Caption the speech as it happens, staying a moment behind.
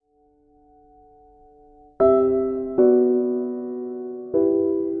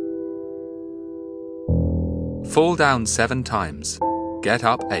Fall down 7 times, get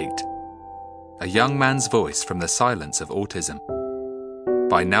up 8. A young man's voice from the silence of autism.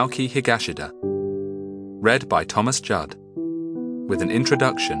 By Naoki Higashida. Read by Thomas Judd. With an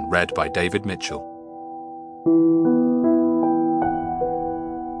introduction read by David Mitchell.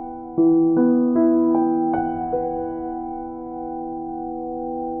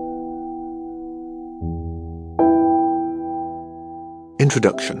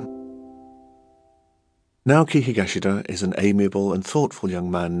 Introduction. Naoki Higashida is an amiable and thoughtful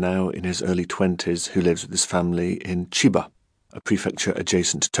young man now in his early 20s who lives with his family in Chiba, a prefecture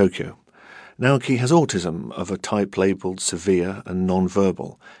adjacent to Tokyo. Naoki has autism of a type labelled severe and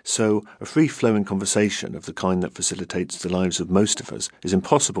non-verbal, so a free-flowing conversation of the kind that facilitates the lives of most of us is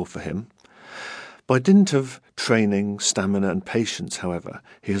impossible for him. By dint of training, stamina and patience, however,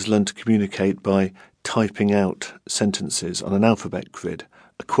 he has learned to communicate by typing out sentences on an alphabet grid,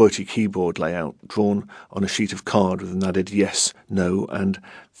 a QWERTY keyboard layout drawn on a sheet of card with an added yes, no and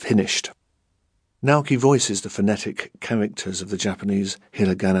finished. Naoki voices the phonetic characters of the Japanese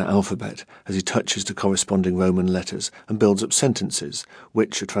hiragana alphabet as he touches the corresponding Roman letters and builds up sentences,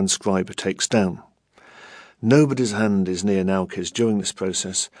 which a transcriber takes down. Nobody's hand is near Naoki's during this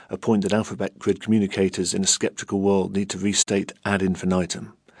process, a point that alphabet grid communicators in a sceptical world need to restate ad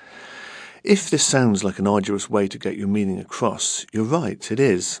infinitum. If this sounds like an arduous way to get your meaning across, you're right, it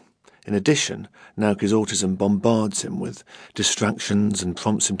is. In addition, Naoki's autism bombards him with distractions and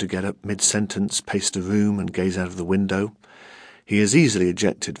prompts him to get up mid-sentence, pace the room and gaze out of the window. He is easily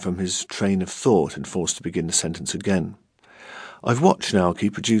ejected from his train of thought and forced to begin the sentence again. I've watched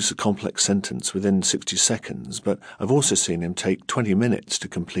Naoki produce a complex sentence within 60 seconds, but I've also seen him take 20 minutes to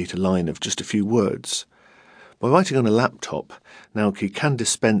complete a line of just a few words. By writing on a laptop, Naoki can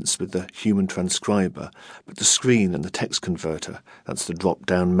dispense with the human transcriber, but the screen and the text converter, that's the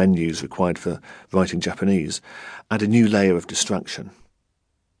drop-down menus required for writing Japanese, add a new layer of distraction.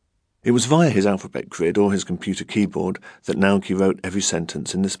 It was via his alphabet grid or his computer keyboard that Naoki wrote every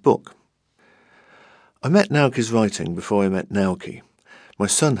sentence in this book. I met Naoki's writing before I met Naoki. My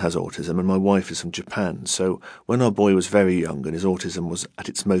son has autism and my wife is from Japan, so when our boy was very young and his autism was at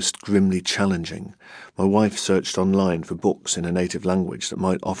its most grimly challenging, my wife searched online for books in a native language that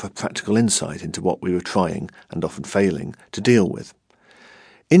might offer practical insight into what we were trying, and often failing, to deal with.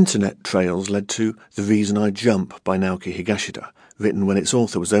 Internet trails led to The Reason I Jump by Naoki Higashida, written when its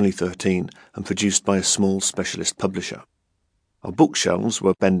author was only 13 and produced by a small specialist publisher. Our bookshelves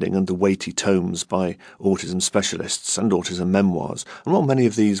were bending under weighty tomes by autism specialists and autism memoirs, and while many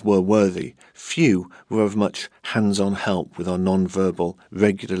of these were worthy, few were of much hands-on help with our non-verbal,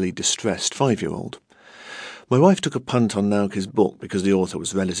 regularly distressed 5-year-old. My wife took a punt on Naoki's book because the author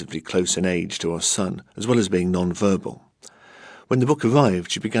was relatively close in age to our son, as well as being non-verbal. When the book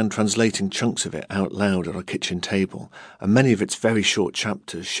arrived, she began translating chunks of it out loud at our kitchen table, and many of its very short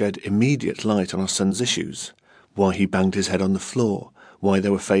chapters shed immediate light on our son's issues. Why he banged his head on the floor, why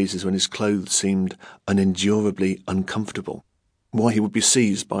there were phases when his clothes seemed unendurably uncomfortable, why he would be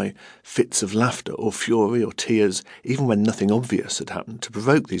seized by fits of laughter or fury or tears even when nothing obvious had happened to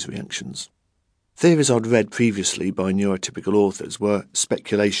provoke these reactions. Theories I'd read previously by neurotypical authors were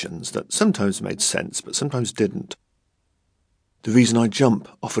speculations that sometimes made sense but sometimes didn't. The Reason I Jump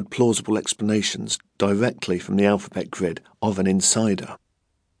offered plausible explanations directly from the alphabet grid of an insider.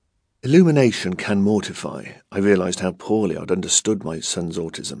 Illumination can mortify. I realised how poorly I'd understood my son's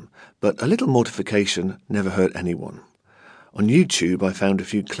autism, but a little mortification never hurt anyone. On YouTube I found a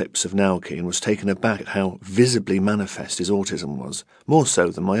few clips of Naoki and was taken aback at how visibly manifest his autism was, more so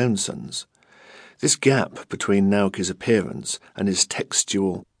than my own son's. This gap between Naoki's appearance and his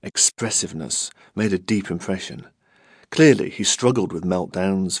textual expressiveness made a deep impression. Clearly, he struggled with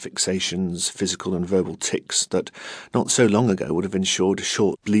meltdowns, fixations, physical and verbal tics that not so long ago would have ensured a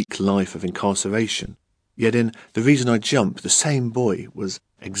short, bleak life of incarceration. Yet in The Reason I Jump, the same boy was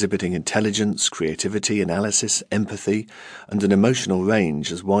exhibiting intelligence, creativity, analysis, empathy, and an emotional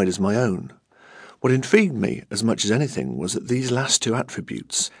range as wide as my own. What intrigued me as much as anything was that these last two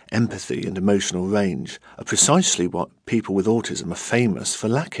attributes, empathy and emotional range, are precisely what people with autism are famous for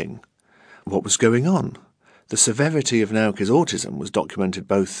lacking. What was going on? The severity of Naoki's autism was documented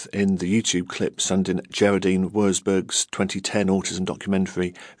both in the YouTube clips and in Geraldine Wurzburg's 2010 autism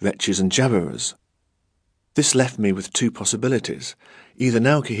documentary Wretches and Jabberers. This left me with two possibilities. Either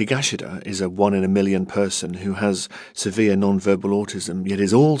Naoki Higashida is a 1 in a million person who has severe non-verbal autism yet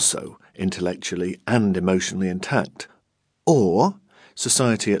is also intellectually and emotionally intact, or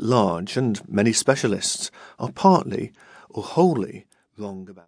society at large and many specialists are partly or wholly wrong about